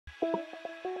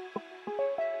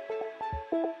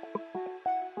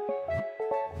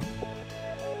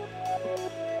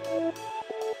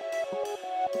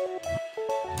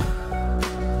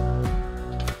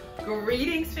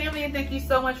again, thank you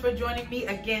so much for joining me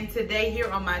again today here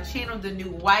on my channel, The New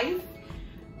Wife.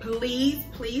 Please,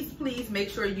 please, please make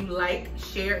sure you like,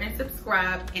 share, and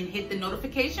subscribe and hit the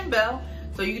notification bell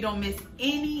so you don't miss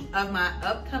any of my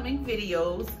upcoming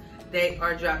videos that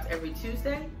are dropped every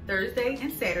Tuesday, Thursday,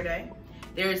 and Saturday.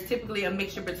 There is typically a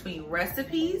mixture between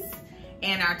recipes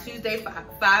and our Tuesday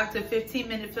 5 to 15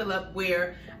 minute fill up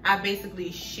where I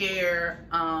basically share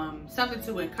something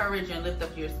to encourage and lift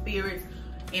up your spirits.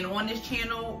 And on this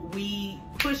channel, we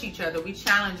push each other, we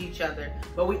challenge each other,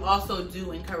 but we also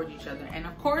do encourage each other. And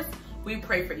of course, we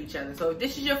pray for each other. So if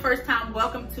this is your first time,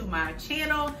 welcome to my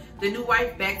channel, The New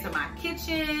Wife, back to my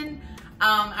kitchen.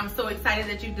 I'm so excited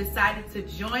that you decided to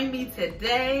join me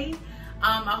today.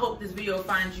 I hope this video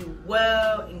finds you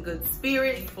well, in good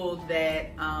spirit, thankful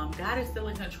that God is still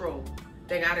in control,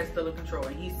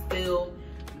 and he's still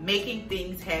making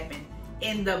things happen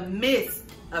in the midst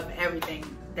of everything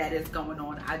that is going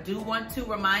on. I do want to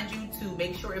remind you to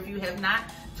make sure, if you have not,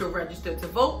 to register to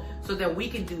vote so that we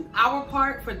can do our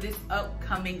part for this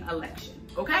upcoming election,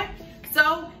 okay?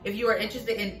 So if you are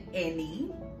interested in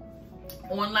any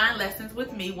online lessons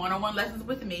with me, one-on-one lessons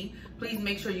with me, please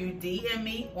make sure you DM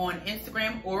me on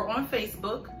Instagram or on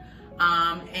Facebook,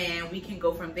 and we can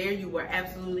go from there. You will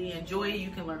absolutely enjoy it. You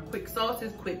can learn quick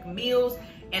sauces, quick meals,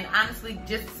 and honestly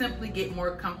just simply get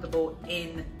more comfortable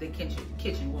in the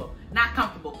kitchen. Well, not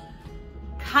comfortable,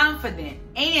 confident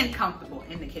and comfortable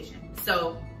in the kitchen.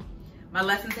 So my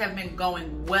lessons have been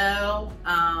going well.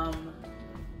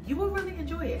 You will really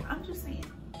enjoy it. I'm just saying,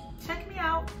 check me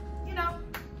out, you know.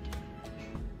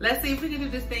 Let's see if we can do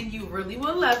this thing. You really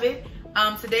will love it.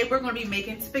 Today we're going to be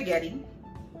making spaghetti.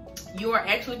 You are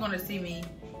actually going to see me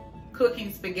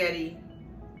cooking spaghetti,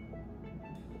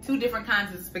 two different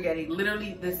kinds of spaghetti,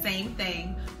 literally the same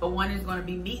thing, but one is going to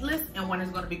be meatless and one is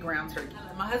going to be ground turkey.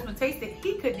 My husband tasted,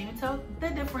 he couldn't even tell the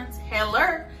difference.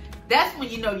 Hello, that's when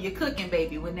you know you're cooking,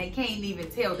 baby, when they can't even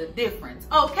tell the difference.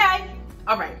 Okay,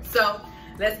 all right, so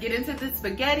let's get into this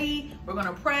spaghetti. We're going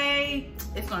to pray.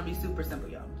 It's going to be super simple,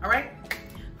 y'all. All right.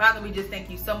 Father, we just thank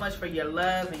you so much for your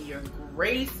love and your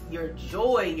grace, your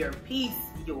joy, your peace,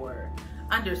 your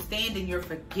understanding, your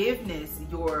forgiveness,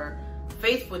 your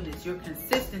faithfulness, your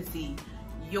consistency,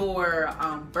 your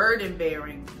burden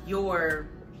bearing, your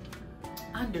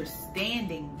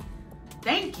understanding.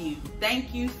 Thank you,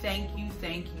 thank you, thank you,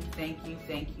 thank you, thank you,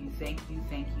 thank you, thank you,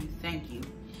 thank you, thank you.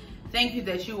 Thank you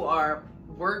that you are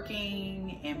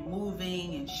working and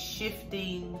moving and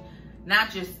shifting,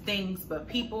 not just things, but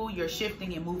people. You're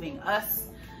shifting and moving us.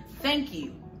 Thank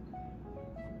you.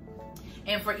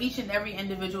 And for each and every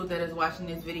individual that is watching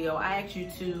this video, I ask you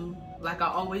to, like I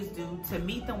always do, to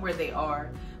meet them where they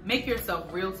are. Make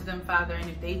yourself real to them, Father. And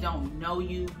if they don't know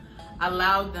you,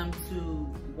 allow them to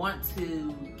want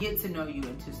to get to know you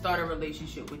and to start a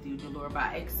relationship with you, dear Lord,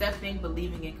 by accepting,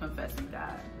 believing, and confessing,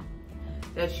 God,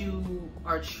 that you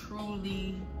are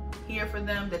truly here for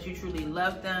them, that you truly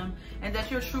love them, and that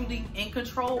you're truly in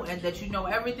control, and that you know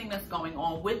everything that's going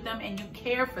on with them, and you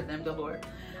care for them, dear Lord.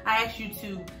 I ask you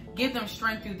to give them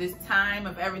strength through this time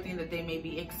of everything that they may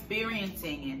be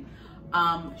experiencing,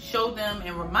 and show them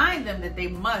and remind them that they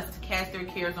must cast their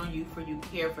cares on you, for you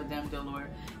care for them, dear Lord.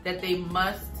 That they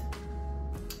must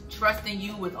trust in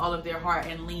you with all of their heart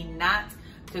and lean not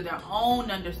to their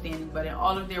own understanding, but in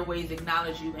all of their ways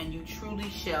acknowledge you, and you truly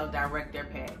shall direct their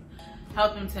path.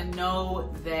 Help them to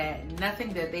know that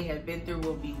nothing that they have been through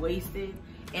will be wasted,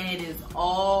 and it is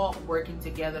all working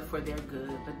together for their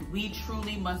good. But we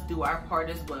truly must do our part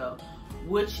as well,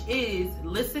 which is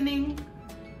listening,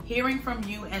 hearing from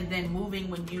you, and then moving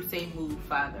when you say move,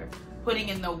 Father. Putting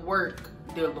in the work,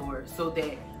 dear Lord, so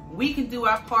that we can do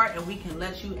our part and we can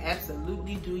let you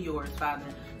absolutely do yours, Father.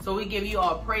 So we give you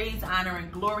all praise, honor, and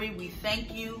glory. We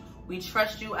thank you. We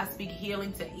trust you. I speak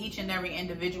healing to each and every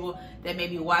individual that may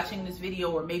be watching this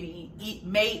video, or maybe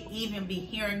may even be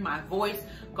hearing my voice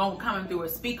coming through a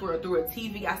speaker or through a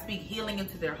TV. I speak healing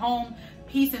into their home,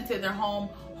 peace into their home,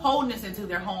 wholeness into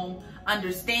their home,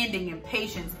 understanding and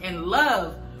patience and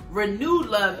love, renewed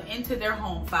love into their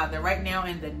home, Father. Right now,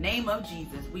 in the name of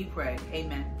Jesus, we pray.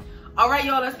 Amen. All right,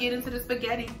 y'all, let's get into the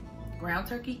spaghetti, ground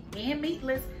turkey, and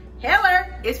meatless. Hello,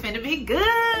 it's finna be good.